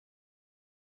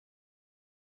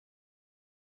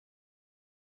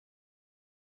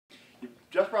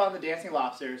just brought on the Dancing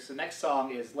Lobsters. The next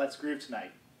song is Let's Groove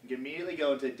Tonight. You can immediately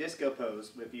go into disco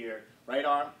pose with your right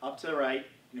arm up to the right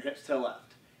and your hips to the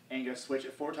left. And you're going to switch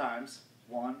it 4 times.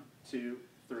 1, 2,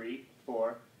 3,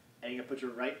 4. And you're going to put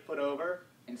your right foot over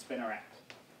and spin around.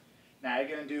 Now you're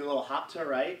going to do a little hop to the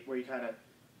right where you kind of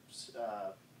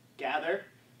gather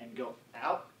and go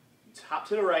out. Hop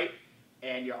to the right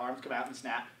and your arms come out and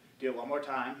snap. Do it one more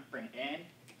time. Bring it in,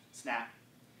 snap.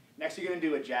 Next you're going to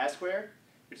do a jazz square,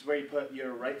 which is where you put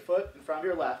your right foot in front of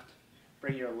your left,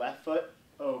 bring your left foot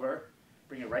over,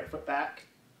 bring your right foot back,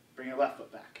 bring your left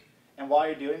foot back. And while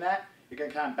you're doing that, you're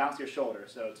going to kind of bounce your shoulder.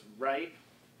 So it's right,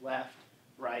 left,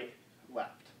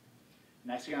 left.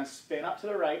 Next you're going to spin up to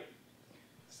the right,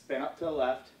 spin up to the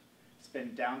left,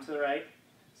 spin down to the right,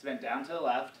 spin down to the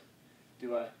left.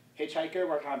 Do a hitchhiker,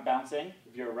 we're kind of bouncing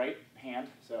with your right hand.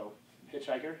 So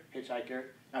hitchhiker, hitchhiker.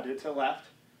 Now do it to the left.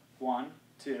 1,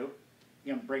 2. You're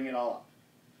going to bring it all up.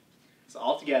 So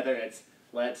all together it's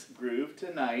Let's Groove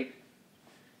Tonight.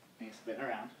 And you spin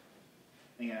around.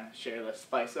 And you're going to share the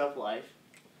spice of life.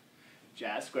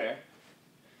 Jazz square.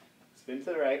 Spin to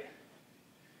the right.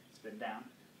 Spin down.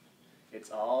 It's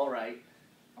all right,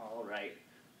 all right,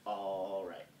 all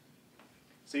right.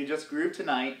 So you just groove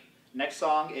tonight. Next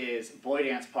song is Boy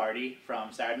Dance Party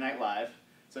from Saturday Night Live.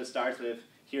 So it starts with,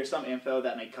 here's some info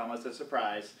that may come as a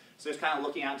surprise. So it's kind of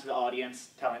looking out to the audience,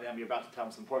 telling them you're about to tell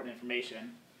them some important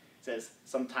information. It says,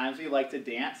 sometimes we like to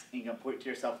dance, and you can point to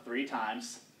yourself 3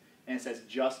 times. And it says,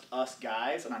 just us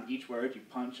guys, and on each word you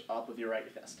punch up with your right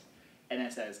fist. And then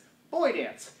it says, boy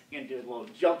dance. You're going to do a little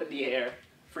jump in the air,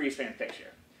 freeze frame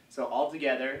picture. So all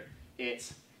together,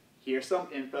 it's, here's some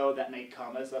info that may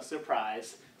come as a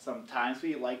surprise. Sometimes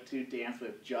we like to dance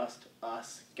with just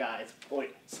us guys, boy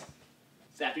dance.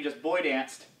 So after you just boy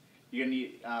danced, you're going to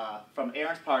need, from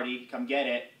Aaron's party, come get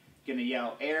it, you're going to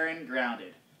yell, Aaron,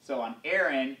 grounded. So on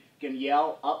Aaron, you can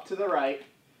yell up to the right,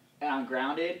 and on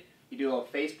grounded, you do a little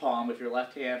face palm with your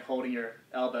left hand holding your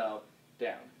elbow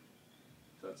down.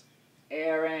 So it's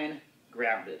Aaron,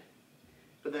 grounded.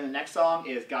 But then the next song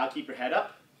is Gotta Keep Your Head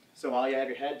Up. So while you have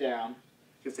your head down,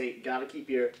 you can say, gotta keep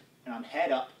your, and on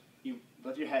head up, you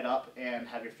lift your head up and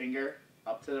have your finger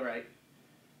up to the right.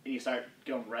 And you start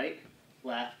going right,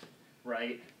 left,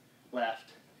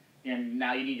 and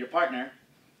now you need your partner.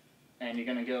 And you're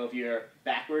gonna go with your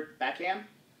backhand,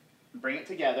 bring it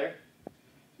together.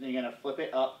 Then you're gonna flip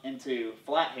it up into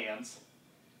flat hands.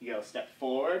 You go step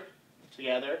forward,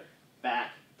 together,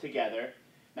 back, together.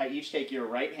 Now each take your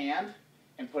right hand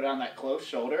and put it on that closed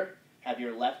shoulder. Have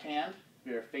your left hand,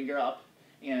 your finger up,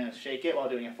 and shake it while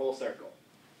doing a full circle.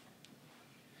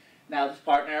 Now this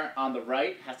partner on the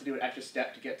right has to do an extra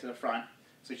step to get to the front,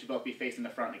 so you should both be facing the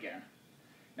front again.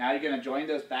 Now you're going to join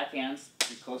those back hands,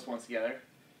 these close ones together,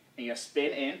 and you're going to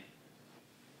spin in,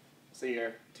 so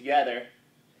you're together,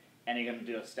 and you're going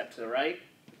to do a step to the right,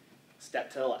 step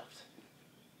to the left.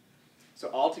 So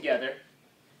all together,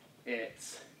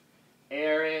 it's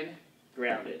Aaron,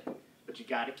 grounded. But you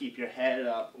got to keep your head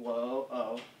up, whoa,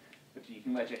 oh. But you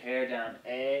can let your hair down,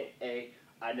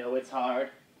 I know it's hard.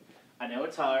 I know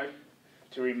it's hard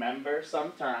to remember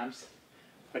sometimes.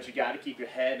 But you got to keep your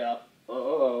head up,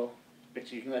 oh.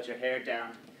 But you can let your hair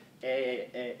down,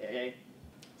 So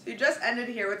you just ended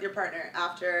here with your partner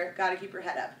after Gotta Keep Your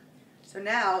Head Up. So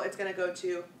now it's going to go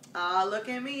to, ah, look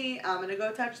at me, I'm going to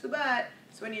go touch the butt.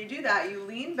 So when you do that, you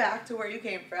lean back to where you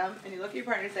came from, and you look at your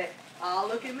partner and say, oh,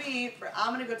 look at me, for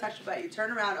I'm going to go touch the butt. You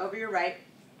turn around over your right,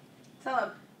 tell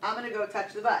them, I'm going to go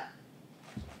touch the butt.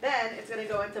 Then it's going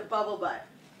to go into bubble butt.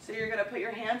 So you're going to put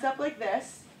your hands up like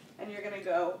this, and you're going to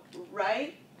go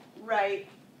right,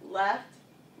 left,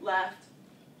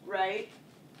 right,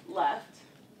 left.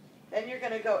 Then you're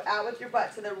going to go out with your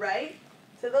butt to the right,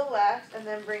 to the left, and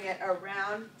then bring it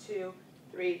around, 2,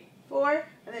 3, 4.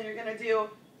 And then you're going to do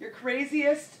your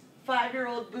craziest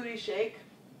 5-year-old booty shake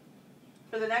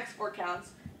for the next 4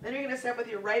 counts. Then you're going to step with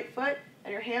your right foot,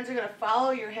 and your hands are going to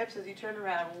follow your hips as you turn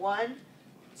around. 1,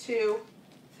 2,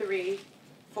 3,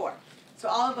 4. So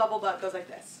all of bubble butt goes like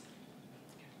this.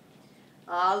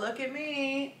 Ah, look at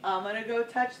me. I'm going to go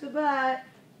touch the butt.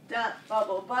 Dun,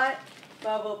 bubble butt.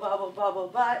 Bubble, bubble, bubble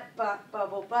butt.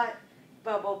 Bubble butt.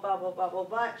 Bubble, bubble, bubble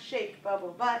butt. Shake,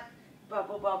 bubble butt.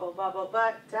 Bubble, bubble, bubble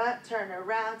butt. Dun, turn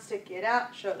around, stick it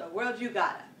out, show the world you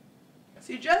gotta.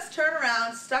 So you just turn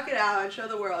around, stuck it out, and show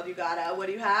the world you gotta. What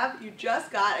do you have? You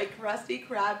just got a Krusty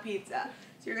Krab pizza.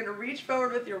 So you're going to reach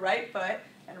forward with your right foot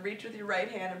and reach with your right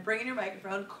hand and bring in your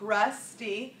microphone,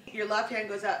 Krusty. Your left hand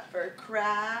goes up for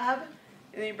crab,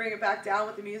 and then you bring it back down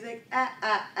with the music,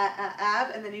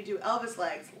 ab, and then you do Elvis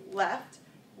legs, left,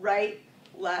 right.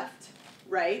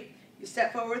 You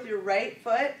step forward with your right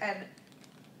foot and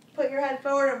put your head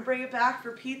forward and bring it back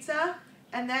for pizza.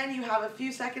 And then you have a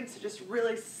few seconds to just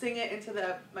really sing it into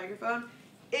the microphone.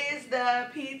 Is the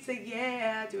pizza,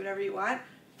 yeah. Do whatever you want.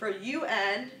 For you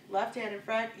and, left hand in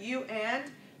front, you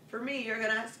and. For me, you're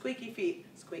going to squeaky feet.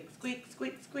 Squeak, squeak,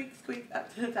 squeak, squeak, squeak,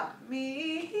 up to the top.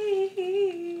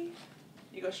 Me.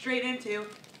 You go straight into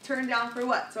turn down for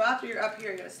what? So after you're up here,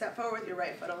 you're going to step forward with your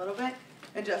right foot a little bit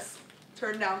and just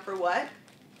turn down for what?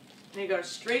 And you go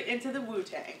straight into the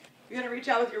Wu-Tang. You're going to reach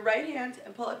out with your right hand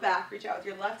and pull it back. Reach out with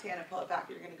your left hand and pull it back.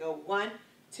 You're going to go 1,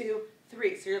 2,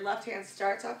 3. So your left hand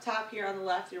starts up top here on the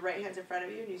left. Your right hand's in front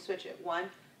of you, and you switch it 1,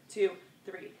 2,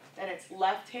 3. Then it's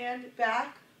left hand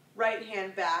back, right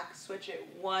hand back. Switch it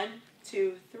 1,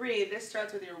 2, 3. This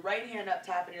starts with your right hand up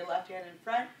top and your left hand in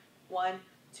front. 1,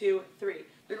 2, 3.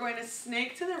 You're going to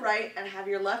snake to the right and have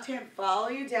your left hand follow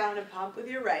you down and pump with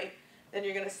your right. Then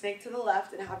you're going to snake to the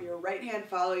left and have your right hand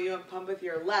follow you and pump with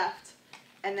your left.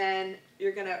 And then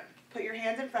you're going to put your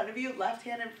hands in front of you, left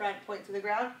hand in front, point to the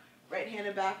ground, right hand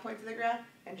and back, point to the ground,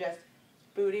 and just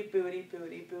booty, booty,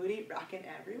 booty, booty, rocking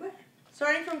everywhere.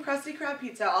 Starting from Krusty Krab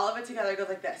pizza, all of it together goes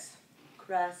like this.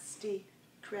 Krusty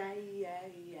Krab,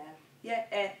 yeah.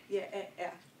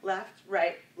 Left,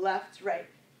 right,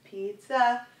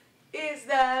 pizza is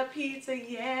the pizza,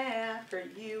 yeah, for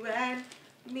you and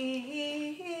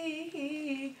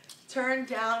me. Turn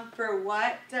down for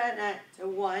what? Da-da, to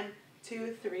 1,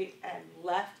 2, 3, and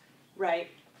left, right.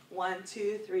 1,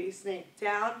 2, 3, snake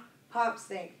down,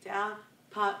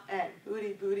 pump, and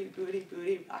booty, booty, booty,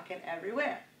 booty, rocking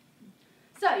everywhere.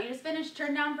 So you just finished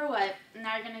turn down for what, and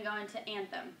now you're going to go into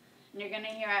anthem. And you're going to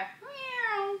hear a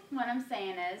meow, what I'm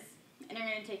saying is, and you're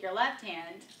going to take your left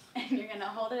hand, and you're going to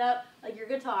hold it up like your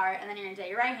guitar, and then you're going to take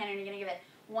your right hand, and you're going to give it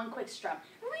one quick strum.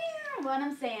 Meow, what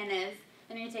I'm saying is,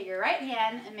 and you're going to take your right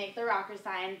hand and make the rocker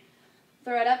sign,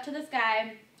 throw it up to the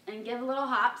sky, and give little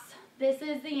hops. This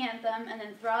is the anthem, and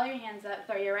then throw all your hands up.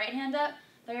 Throw your right hand up,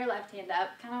 throw your left hand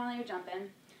up, kind of while you're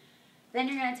jumping. Then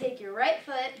you're going to take your right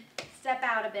foot, step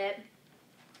out a bit,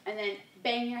 and then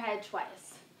bang your head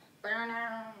twice.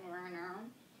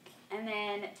 And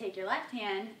then take your left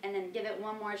hand and then give it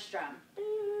one more strum.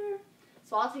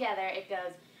 So all together it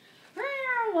goes,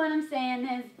 what I'm saying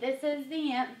is, this is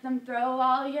the anthem, throw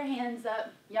all your hands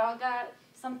up. Y'all got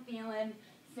some feeling,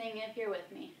 sing if you're with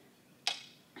me.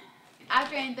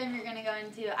 After anthem, you're going to go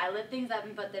into I lift things up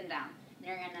and put them down. And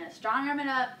you're going to strong arm it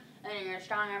up, and then you're going to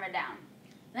strong arm it down.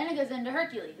 Then it goes into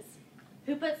Hercules.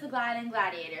 Who puts the glide in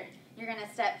Gladiator? You're going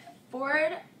to step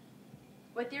forward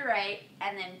with your right,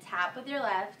 and then tap with your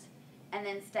left, and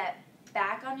then step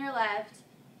back on your left,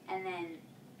 and then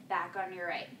back on your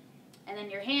right. And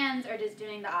then your hands are just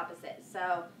doing the opposite.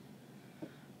 So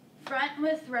front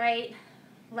with right,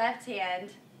 left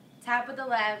hand, tap with the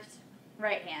left,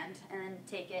 right hand, and then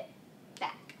take it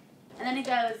back. And then it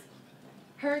goes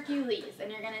Hercules,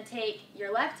 and you're going to take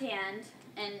your left hand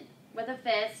and with a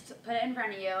fist, put it in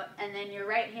front of you, and then your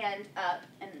right hand up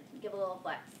and give a little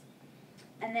flex.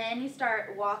 And then you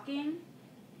start walking,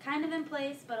 kind of in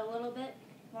place, but a little bit,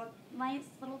 nice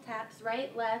little taps,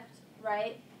 right, left,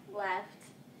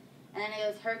 and then it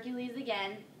goes Hercules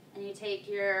again, and you take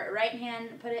your right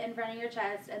hand, put it in front of your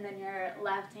chest, and then your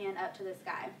left hand up to the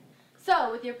sky.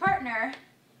 So with your partner,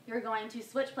 you're going to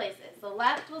switch places. The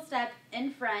left will step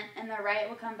in front, and the right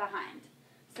will come behind.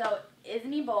 So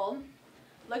isn't he bold?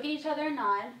 Look at each other and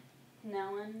nod.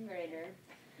 No one greater.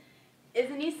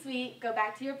 Isn't he sweet? Go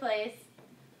back to your place.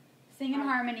 Sing in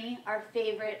harmony, our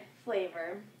favorite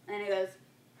flavor. And then it goes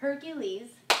Hercules,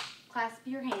 clasp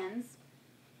your hands,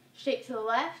 shake to the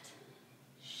left,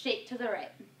 shake to the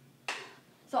right.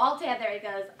 So all together it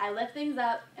goes, I lift things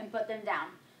up and put them down.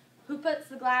 Who puts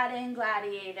the glad in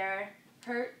Gladiator?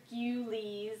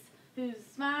 Hercules. Who's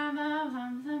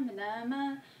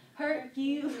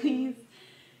Hercules.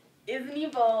 Isn't he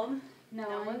bold?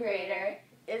 No one greater.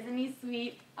 Isn't he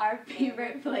sweet? Our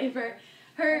favorite flavor.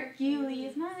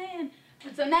 Hercules, man.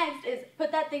 So next is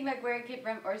put that thing back where it came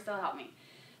from, or so help me.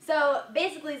 So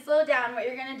basically, slow down. What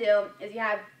you're gonna do is you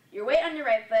have your weight on your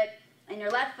right foot, and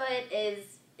your left foot is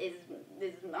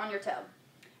on your toe,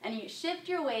 and you shift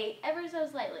your weight ever so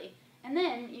slightly, and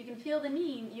then you can feel the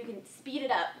knee. You can speed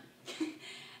it up,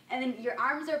 and then your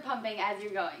arms are pumping as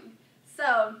you're going.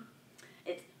 So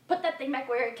it's put that thing back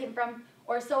where it came from,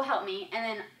 or so help me, and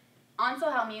then on so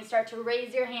help me, you start to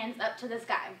raise your hands up to the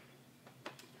sky.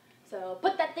 So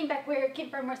put that thing back where it came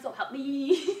from, or so help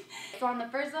me. So on the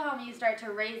first so help me, you start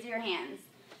to raise your hands.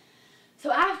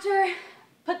 So after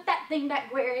put that thing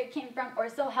back where it came from, or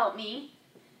so help me,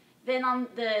 then on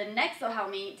the next so help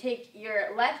me, take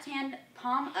your left hand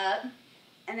palm up,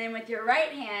 and then with your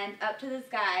right hand up to the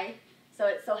sky. So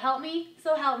it's so help me,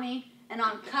 And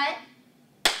on cut,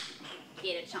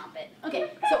 eat it, chomp it.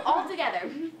 Okay, so all together.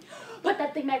 Put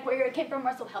that thing back where it came from,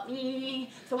 or so help me.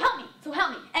 So help me,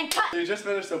 and cut. So you just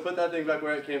finished, so put that thing back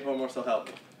where it came from, or so help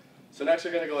me. So next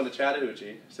you're going to go into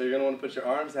Chattahoochee. So you're going to want to put your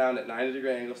arms down at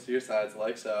 90-degree angles to your sides,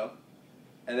 like so.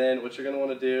 And then what you're going to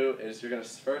want to do is you're going to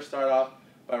first start off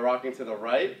by rocking to the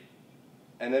right,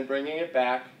 and then bringing it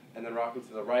back, and then rocking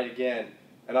to the right again.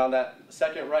 And on that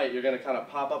second right, you're going to kind of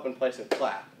pop up in place and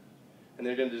clap. And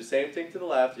then you're going to do the same thing to the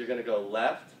left. You're going to go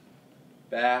left,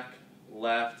 back,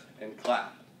 left, and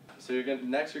clap. So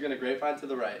next you're going to grapevine to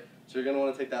the right. So you're going to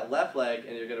want to take that left leg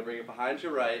and you're going to bring it behind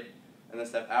your right, and then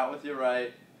step out with your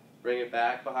right, bring it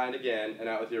back behind again, and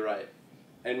out with your right.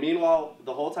 And meanwhile,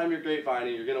 the whole time you're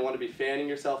grapevining, you're going to want to be fanning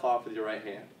yourself off with your right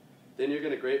hand. Then you're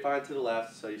going to grapevine to the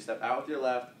left, so you step out with your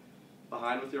left,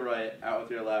 behind with your right, out with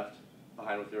your left,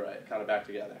 behind with your right, kind of back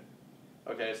together.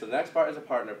 Okay, so the next part is a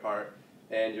partner part,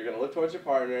 and you're going to look towards your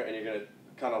partner, and you're going to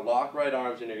kind of lock right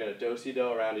arms, and you're going to do-si-do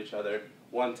around each other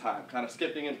one time, kind of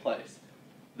skipping in place.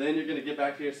 Then you're going to get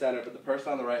back to your center, but the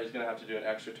person on the right is going to have to do an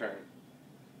extra turn.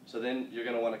 So then you're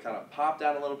going to want to kind of pop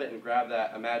down a little bit and grab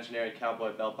that imaginary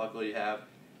cowboy belt buckle you have,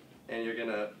 and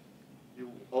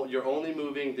you're only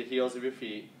moving the heels of your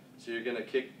feet. So you're going to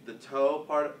kick the toe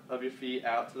part of your feet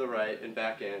out to the right and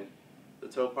back in, the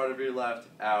toe part of your left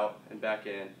out and back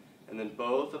in, and then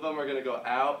both of them are going to go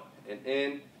out and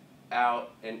in,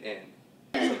 out and in.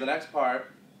 So the next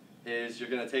part is you're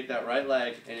going to take that right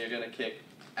leg and you're going to kick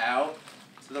out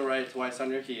to the right twice on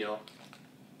your heel,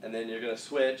 and then you're going to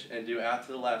switch and do out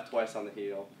to the left twice on the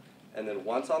heel, and then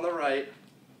once on the right,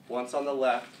 once on the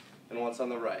left, and once on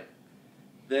the right.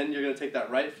 Then you're going to take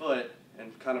that right foot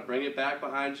and kind of bring it back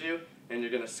behind you, and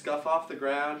you're going to scuff off the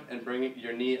ground and bring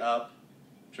your knee up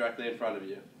directly in front of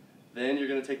you. Then you're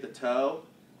going to take the toe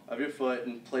of your foot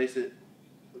and place it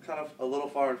kind of a little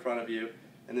far in front of you,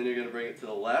 and then you're going to bring it to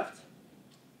the left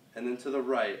and then to the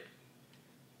right,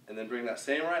 and then bring that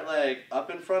same right leg up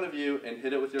in front of you and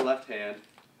hit it with your left hand,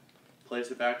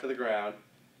 place it back to the ground,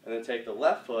 and then take the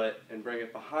left foot and bring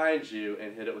it behind you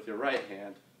and hit it with your right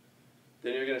hand.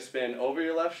 Then you're going to spin over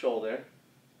your left shoulder,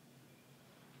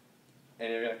 and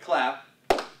you're going to clap,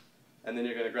 and then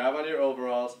you're going to grab onto your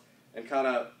overalls and kind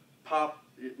of pop,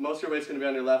 most of your weight's going to be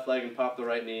on your left leg, and pop the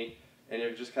right knee, and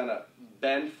you're just kind of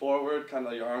bend forward, kind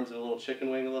of your arms in a little chicken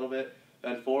wing a little bit,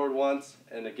 bend forward once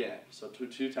and again, so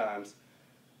two times.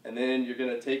 And then you're going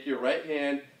to take your right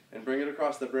hand and bring it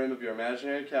across the brim of your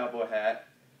imaginary cowboy hat,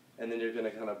 and then you're going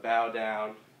to kind of bow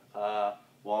down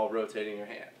while rotating your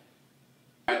hand.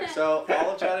 Alright, so all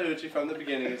of Chattahoochee from the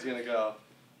beginning is going to go,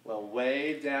 well,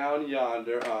 way down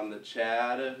yonder on the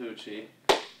Chattahoochee,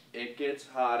 it gets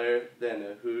hotter than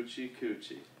a hoochie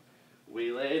coochie.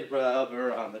 We laid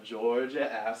rubber on the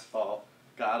Georgia asphalt,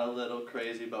 got a little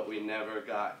crazy, but we never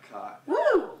got caught.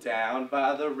 Woo! Down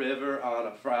by the river on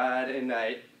a Friday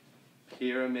night,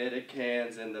 pyramid of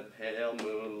cans in the pale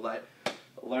moonlight.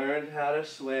 Learned how to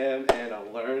swim, and I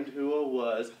learned who I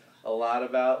was, a lot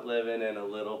about living and a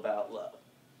little about love.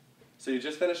 So you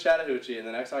just finished Chattahoochee, and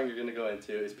the next song you're going to go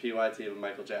into is PYT with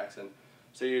Michael Jackson.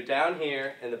 So you're down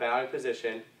here in the bowing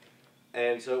position,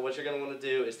 and so what you're going to want to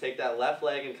do is take that left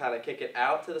leg and kind of kick it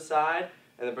out to the side,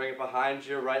 and then bring it behind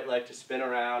your right leg to spin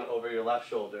around over your left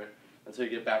shoulder until you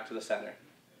get back to the center.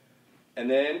 And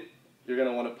then you're going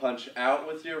to want to punch out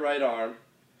with your right arm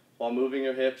while moving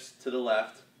your hips to the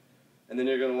left, and then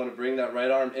you're going to want to bring that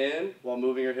right arm in while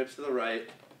moving your hips to the right,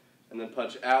 and then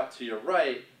punch out to your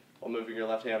right while moving your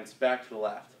left hands back to the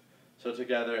left. So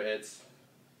together it's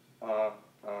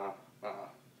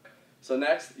So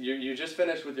next, you just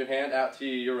finished with your hand out to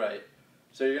your right.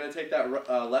 So you're going to take that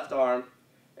left arm,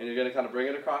 and you're going to kind of bring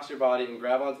it across your body and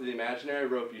grab onto the imaginary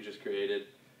rope you just created,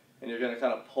 and you're going to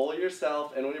kind of pull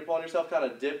yourself, and when you're pulling yourself, kind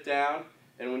of dip down,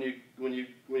 and when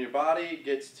your body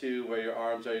gets to where your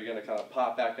arms are, you're going to kind of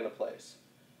pop back into place.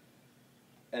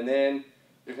 And then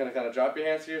you're going to kind of drop your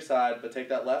hands to your side, but take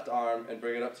that left arm and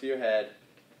bring it up to your head,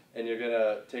 and you're going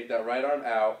to take that right arm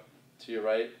out to your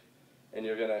right, and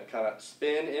you're going to kind of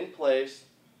spin in place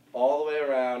all the way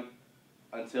around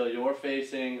until you're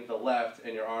facing the left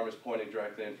and your arm is pointing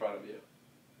directly in front of you.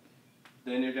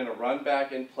 Then you're going to run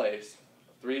back in place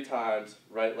 3 times,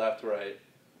 right, left, right,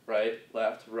 right,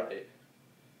 left, right.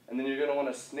 And then you're going to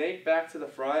want to snake back to the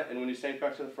front, and when you snake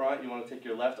back to the front, you want to take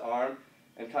your left arm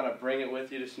and kind of bring it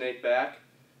with you to snake back.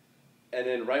 And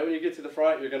then right when you get to the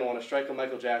front, you're going to want to strike a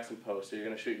Michael Jackson pose. So you're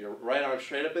going to shoot your right arm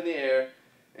straight up in the air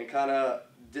and kind of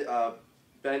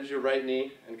bend your right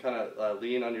knee and kind of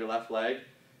lean on your left leg.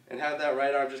 And have that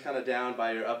right arm just kind of down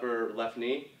by your upper left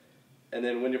knee. And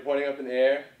then when you're pointing up in the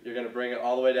air, you're going to bring it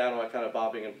all the way down while kind of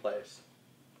bobbing in place.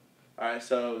 Alright,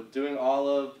 so doing all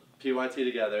of PYT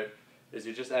together is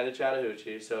you just added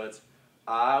Chattahoochee, so it's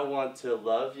I want to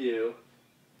love you,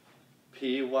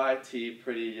 PYT,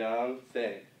 pretty young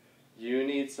thing. You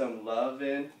need some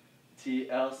lovin',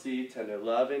 TLC, tender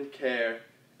love and care,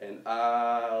 and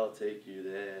I'll take you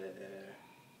there.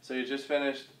 So you just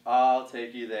finished I'll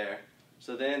take you there.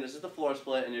 So then this is the floor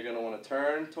split, and you're going to want to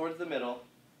turn towards the middle,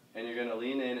 and you're going to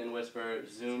lean in and whisper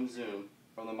zoom zoom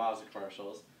from the Mazda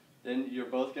commercials. Then you're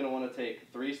both going to want to take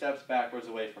 3 steps backwards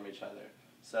away from each other.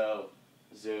 So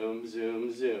zoom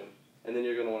zoom zoom. And then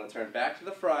you're going to want to turn back to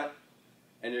the front,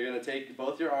 and you're going to take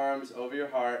both your arms over your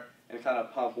heart and kind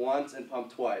of pump once and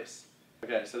pump twice.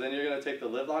 Okay, so then you're going to take the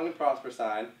live long and prosper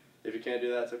sign. If you can't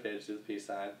do that, it's okay, just do the peace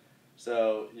sign.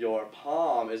 So your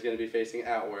palm is going to be facing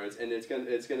outwards, and it's going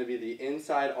to be the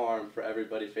inside arm for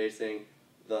everybody facing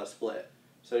the split.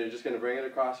 So you're just going to bring it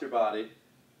across your body,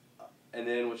 and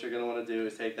then what you're going to want to do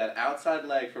is take that outside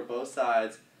leg for both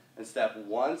sides and step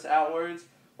once outwards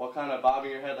while kind of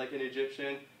bobbing your head like an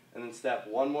Egyptian, and then step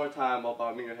one more time while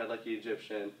bobbing your head like an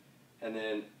Egyptian, and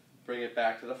then bring it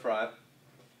back to the front,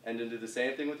 and then do the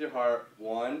same thing with your heart,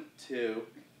 1, 2,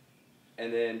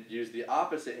 and then use the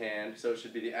opposite hand, so it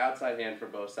should be the outside hand for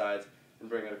both sides, and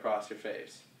bring it across your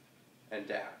face, and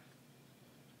down.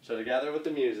 So together with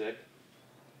the music,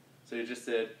 so you just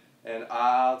did, and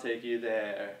I'll take you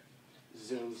there,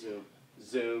 zoom zoom,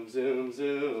 zoom zoom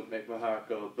zoom, make my heart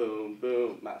go boom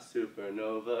boom, my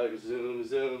supernova, zoom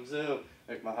zoom zoom,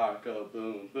 make my heart go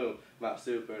boom boom, my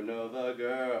supernova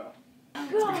girl.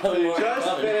 So you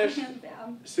just finished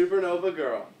Supernova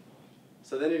Girl.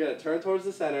 So then you're going to turn towards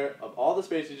the center of all the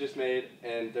space you just made,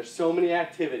 and there's so many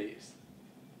activities.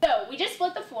 So we just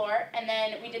split the floor, and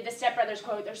then we did the Step Brothers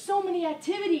quote, there's so many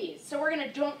activities. So we're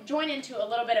going to join into a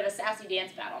little bit of a sassy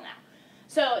dance battle now.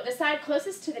 So the side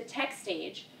closest to the tech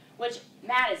stage, which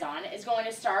Matt is on, is going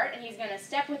to start, and he's going to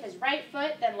step with his right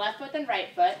foot, then left foot, then right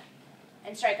foot,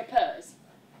 and strike a pose.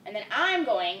 And then I'm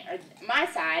going, or my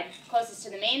side, closest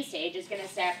to the main stage, is going to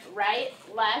step right,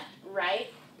 left, right,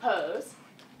 pose.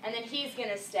 And then he's going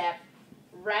to step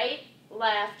right,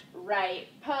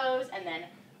 pose. And then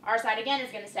our side again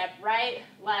is going to step right,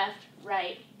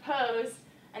 pose.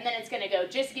 And then it's going to go,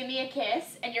 just give me a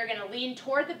kiss. And you're going to lean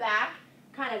toward the back,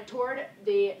 kind of toward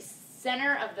the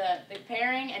center of the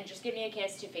pairing, and just give me a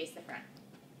kiss to face the front.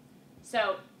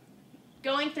 So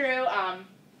going through,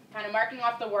 kind of marking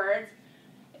off the words,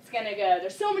 it's going to go,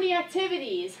 there's so many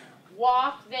activities.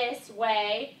 Walk this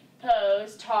way,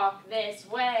 pose, talk this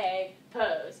way,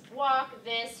 pose. Walk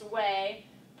this way,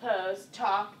 pose,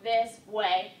 talk this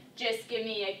way. Just give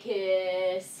me a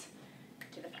kiss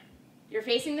to the front. You're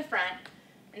facing the front,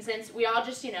 and since we all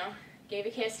just, gave a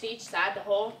kiss to each side, the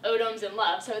whole Odom's in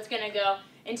love, so it's going to go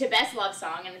into best love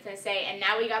song, and it's going to say, and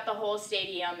now we got the whole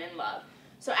stadium in love.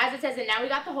 So as it says, and now we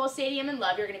got the whole stadium in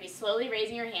love, you're going to be slowly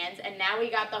raising your hands, and now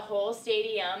we got the whole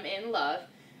stadium in love.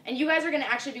 And you guys are going to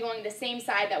actually be going the same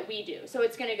side that we do. So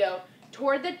it's going to go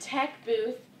toward the tech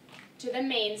booth to the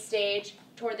main stage,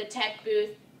 toward the tech booth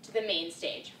to the main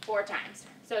stage, 4 times.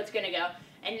 So it's going to go,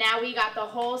 and now we got the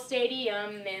whole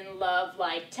stadium in love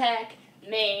like tech,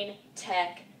 main,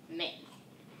 main.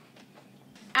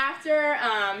 After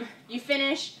you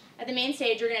finish at the main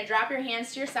stage, you're going to drop your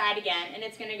hands to your side again, and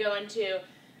it's going to go into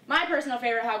my personal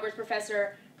favorite Hogwarts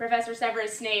professor, Professor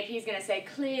Severus Snape. He's going to say,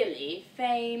 clearly,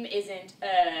 fame isn't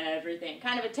everything.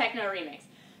 Kind of a techno remix.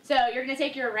 So you're going to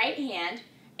take your right hand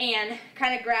and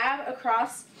kind of grab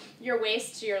across your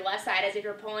waist to your left side as if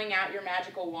you're pulling out your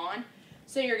magical wand.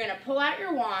 So you're going to pull out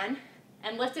your wand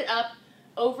and lift it up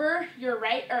over your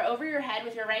over your head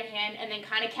with your right hand, and then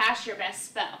kind of cast your best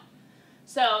spell.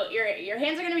 So your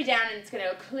hands are going to be down, and it's going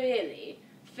to go, clearly,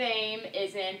 fame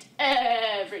isn't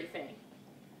everything.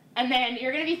 And then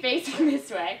you're going to be facing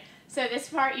this way. So this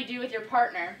part you do with your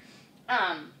partner.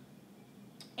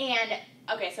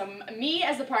 Okay, so me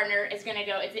as the partner is going to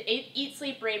go, it's eat,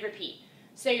 sleep, rave, repeat.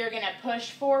 So you're going to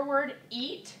push forward,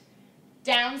 eat,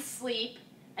 down, sleep,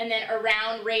 and then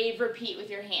around, rave, repeat with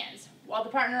your hands. While the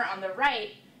partner on the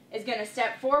right is going to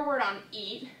step forward on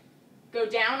eat, go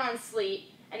down on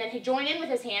sleep, and then he join in with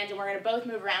his hands, and we're going to both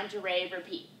move around to rave,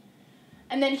 repeat.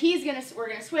 And then we're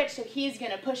going to switch, so he's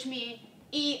going to push me,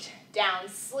 eat, down,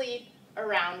 sleep,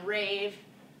 around, rave,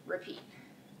 repeat.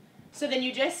 So then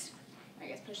you just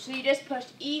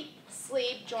pushed eat,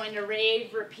 sleep, join to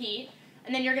rave, repeat,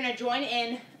 and then you're going to join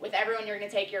in with everyone. You're going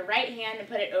to take your right hand and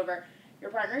put it over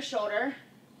your partner's shoulder,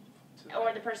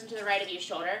 or the person to the right of you's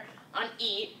shoulder, on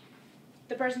eat,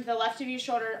 the person to the left of you's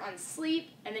shoulder on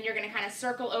sleep, and then you're going to kind of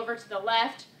circle over to the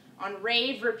left on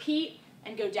rave, repeat,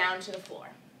 and go down to the floor.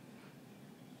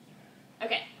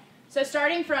 Okay, so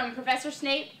starting from Professor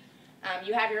Snape,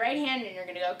 You have your right hand and you're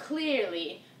going to go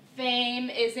clearly. Fame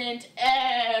isn't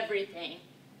everything.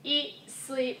 Eat,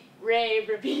 sleep, rave,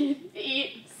 repeat.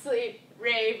 Eat, sleep,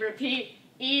 rave, repeat.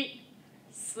 Eat,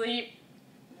 sleep,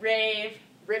 rave,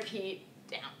 repeat,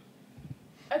 down.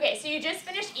 Okay, so you just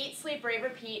finished eat, sleep, rave,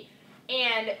 repeat,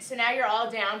 and so now you're all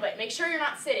down, but make sure you're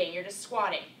not sitting, you're just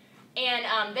squatting.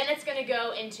 And then it's going to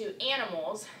go into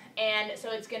animals, and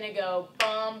so it's going to go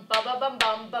bum, ba ba bum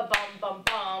bum ba bum bum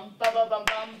bum, ba ba bum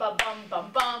bum ba bum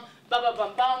bum bum, ba ba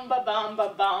bum bum ba bum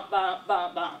ba bum bum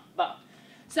bum bum bum.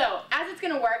 So as it's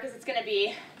going to work is it's going to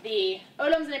be, the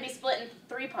Odom's going to be split in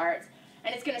 3 parts,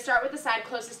 and it's going to start with the side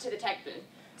closest to the tech booth.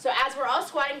 So as we're all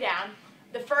squatting down,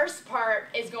 the first part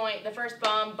is going, the first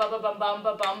bum, ba ba bum bum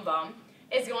ba bum bum,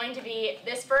 is going to be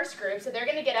this first group. So they're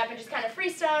going to get up and just kind of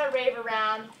freestyle, rave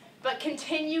around, but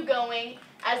continue going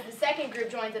as the second group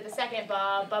joins at the second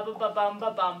ba ba ba ba bum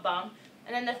ba bum bum.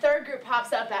 And then the third group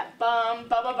pops up at bum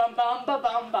ba ba bum bum ba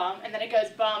bum bum, and then it goes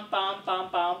bum bum bum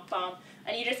bum bum,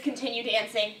 and you just continue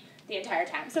dancing the entire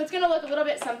time. So it's going to look a little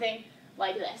bit something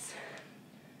like this.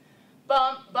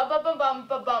 Bum ba ba bum bum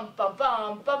ba bum ba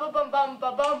bum ba ba bum bum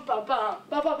ba bum ba bum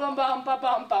ba ba bum bum ba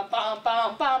bum ba bum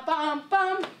bum bum bum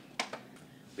bum.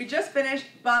 We just finished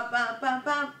bum bum bum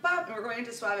bum bum, and we're going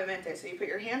into suavemente. So you put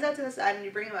your hands out to the side and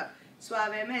you bring them up.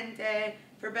 Suavemente.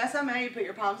 For besame, you put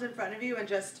your palms in front of you and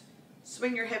just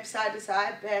swing your hips side to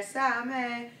side.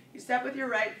 Besame. You step with your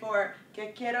right for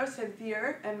que quiero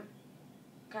sentir, and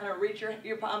kind of reach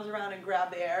your palms around and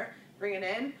grab the air. Bring it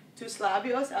in. Tus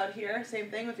labios out here.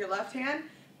 Same thing with your left hand.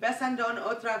 Besandon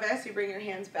otra vez. You bring your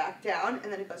hands back down,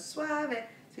 and then it goes suave.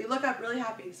 So you look up really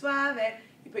happy. Suave.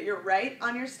 You put your right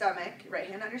on your stomach, your right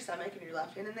hand on your stomach, and your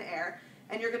left hand in the air,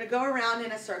 and you're going to go around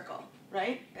in a circle,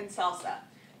 right? In salsa.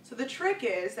 So the trick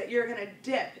is that you're going to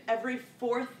dip every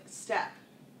 4th step.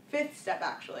 5th step,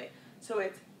 actually. So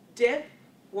it's dip,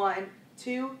 1,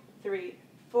 2, 3,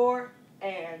 4,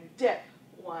 and dip.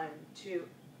 1, 2,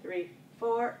 3,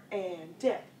 4, and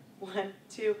dip. 1,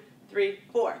 2, 3,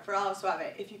 4 for all of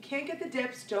suave. If you can't get the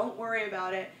dips, don't worry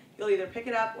about it. You'll either pick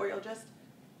it up or you'll just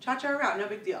cha-cha around, no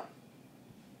big deal.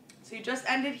 So you just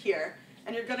ended here,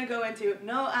 and you're going to go into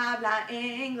No Habla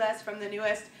Inglés from the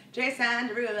newest Jason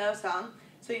Derulo song.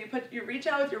 So you reach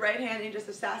out with your right hand and just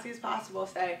as sassy as possible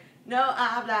say, No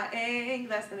Habla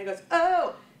Inglés, and it goes,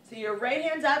 oh! So your right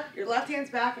hand's up, your left hand's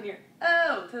back, and you're,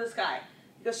 oh, to the sky.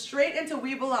 You go straight into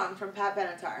We Belong from Pat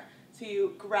Benatar. So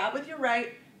you grab with your right,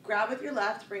 grab with your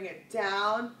left, bring it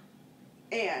down,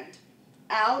 and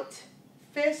out,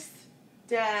 fist,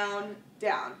 down,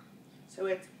 down. So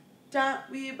it's,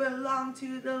 we belong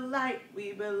to the light,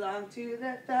 we belong to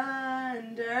the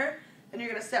thunder. Then you're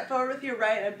going to step forward with your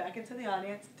right and back into the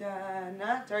audience,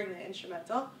 during the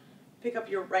instrumental. Pick up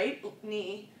your right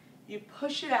knee, you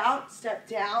push it out, step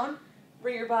down,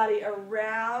 bring your body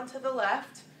around to the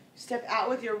left, step out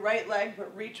with your right leg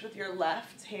but reach with your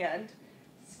left hand,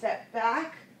 step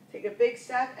back, take a big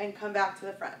step, and come back to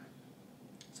the front.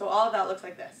 So all of that looks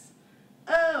like this.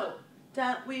 Oh!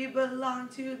 We belong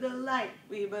to the light,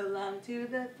 we belong to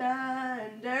the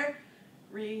thunder.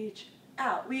 Reach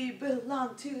out, we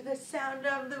belong to the sound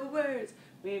of the words,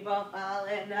 we've all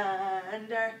fallen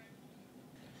under.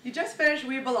 You just finished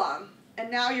We Belong, and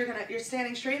now you're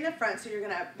standing straight in the front, so you're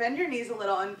gonna bend your knees a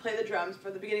little and play the drums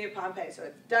for the beginning of Pompeii. So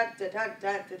it's dun dun dun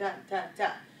dun dun dun dun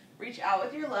dun. Reach out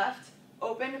with your left,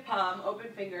 open palm, open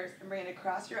fingers, and bring it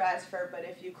across your eyes for but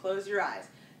if you close your eyes.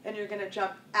 Then you're gonna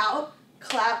jump out,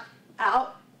 clap,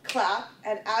 out, clap,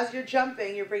 and as you're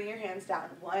jumping, you're bringing your hands down.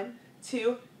 1,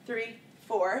 2, 3,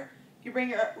 4. You bring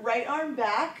your right arm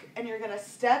back, and you're going to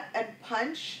step and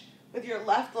punch with your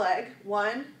left leg.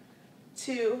 1,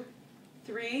 2,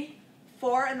 3,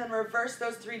 4, and then reverse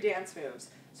those 3 dance moves.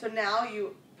 So now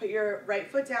you put your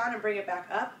right foot down and bring it back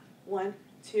up. 1,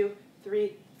 2,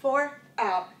 3, 4,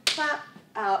 out,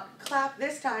 clap.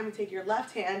 This time you take your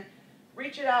left hand,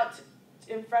 reach it out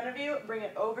in front of you, bring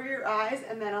it over your eyes,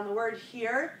 and then on the word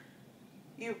here,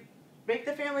 you make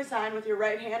the family sign with your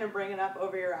right hand and bring it up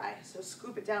over your eye. So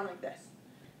scoop it down like this.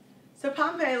 So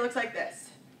Pompeii looks like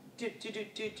this. Do, do, do,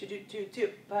 do, do, do, do, do.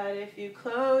 But if you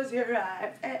close your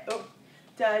eyes, oh,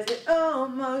 does it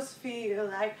almost feel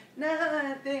like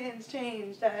nothing's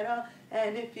changed at all?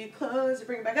 And if you close it,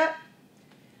 bring it back up.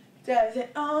 Does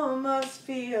it almost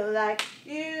feel like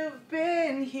you've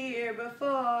been here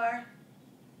before?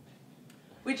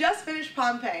 We just finished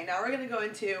Pompeii. Now we're going to go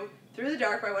into Through the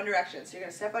Dark by One Direction. So you're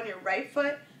going to step on your right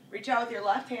foot, reach out with your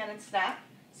left hand and snap.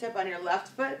 Step on your left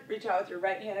foot, reach out with your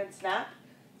right hand and snap.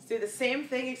 Let's do the same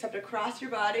thing except across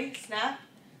your body, snap.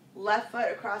 Left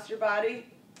foot across your body,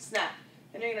 snap.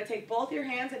 Then you're going to take both your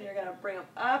hands and you're going to bring them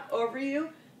up over you,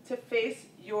 to face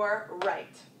your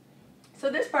right. So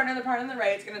this partner, the partner on the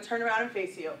right, is going to turn around and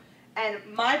face you. And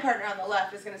my partner on the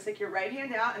left is going to stick your right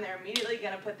hand out, and they're immediately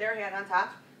going to put their hand on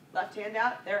top, left hand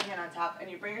out, their hand on top,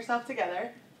 and you bring yourself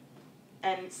together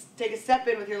and take a step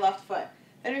in with your left foot.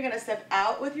 Then you're going to step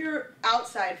out with your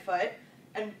outside foot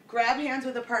and grab hands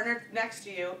with the partner next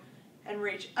to you and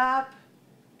reach up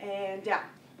and down.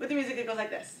 With the music, it goes like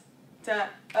this.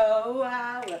 Oh,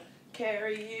 I will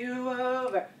carry you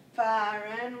over fire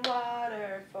and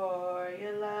water for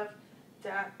your love.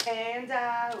 And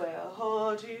I will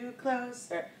hold you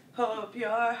closer. Hope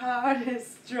your heart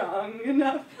is strong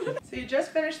enough. So you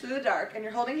just finished Through the Dark, and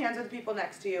you're holding hands with the people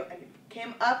next to you, and you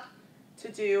came up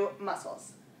to do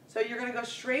muscles. So you're going to go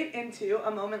straight into a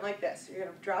moment like this. You're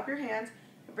going to drop your hands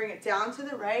and bring it down to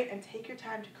the right and take your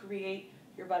time to create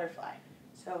your butterfly.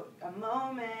 So a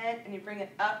moment, and you bring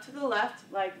it up to the left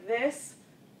like this,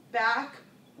 back,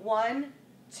 1,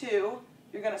 2.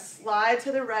 You're going to slide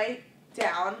to the right,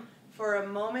 down. For a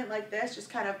moment like this, just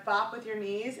kind of bop with your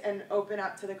knees and open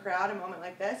up to the crowd, a moment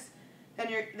like this. Then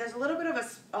there's a little bit of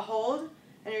a hold,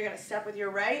 and you're going to step with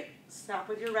your right, snap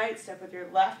with your right, step with your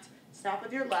left, snap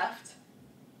with your left.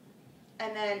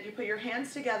 And then you put your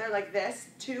hands together like this,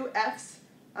 2 Fs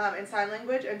in sign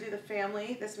language, and do the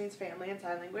family. This means family in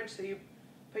sign language. So you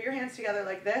put your hands together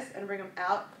like this and bring them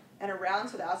out and around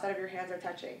so the outside of your hands are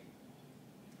touching.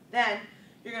 Then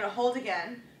you're going to hold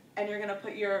again, and you're going to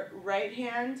put your right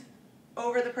hand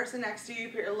over the person next to you,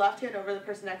 put your left hand over the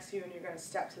person next to you, and you're going to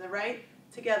step to the right,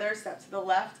 together, step to the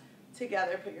left,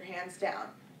 together, put your hands down.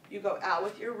 You go out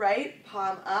with your right,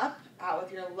 palm up, out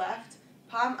with your left,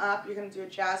 palm up. You're going to do a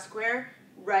jazz square,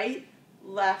 right,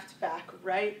 left, back,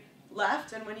 right,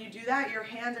 left. And when you do that, your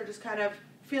hands are just kind of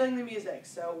feeling the music.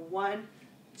 So 1,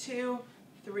 2,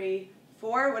 3,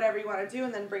 4, whatever you want to do,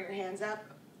 and then bring your hands up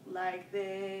like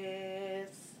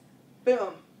this.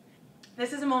 Boom.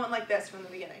 This is a moment like this from the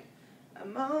beginning. A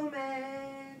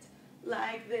moment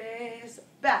like this.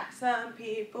 Back. Some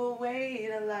people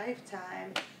wait a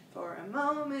lifetime for a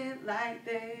moment like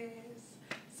this.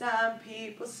 Some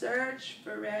people search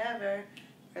forever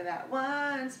for that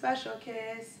one special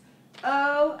kiss.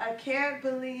 Oh, I can't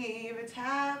believe it's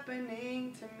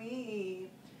happening to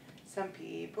me. Some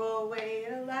people wait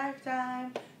a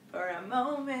lifetime for a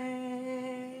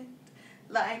moment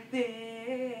like this.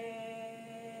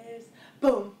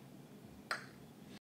 Boom.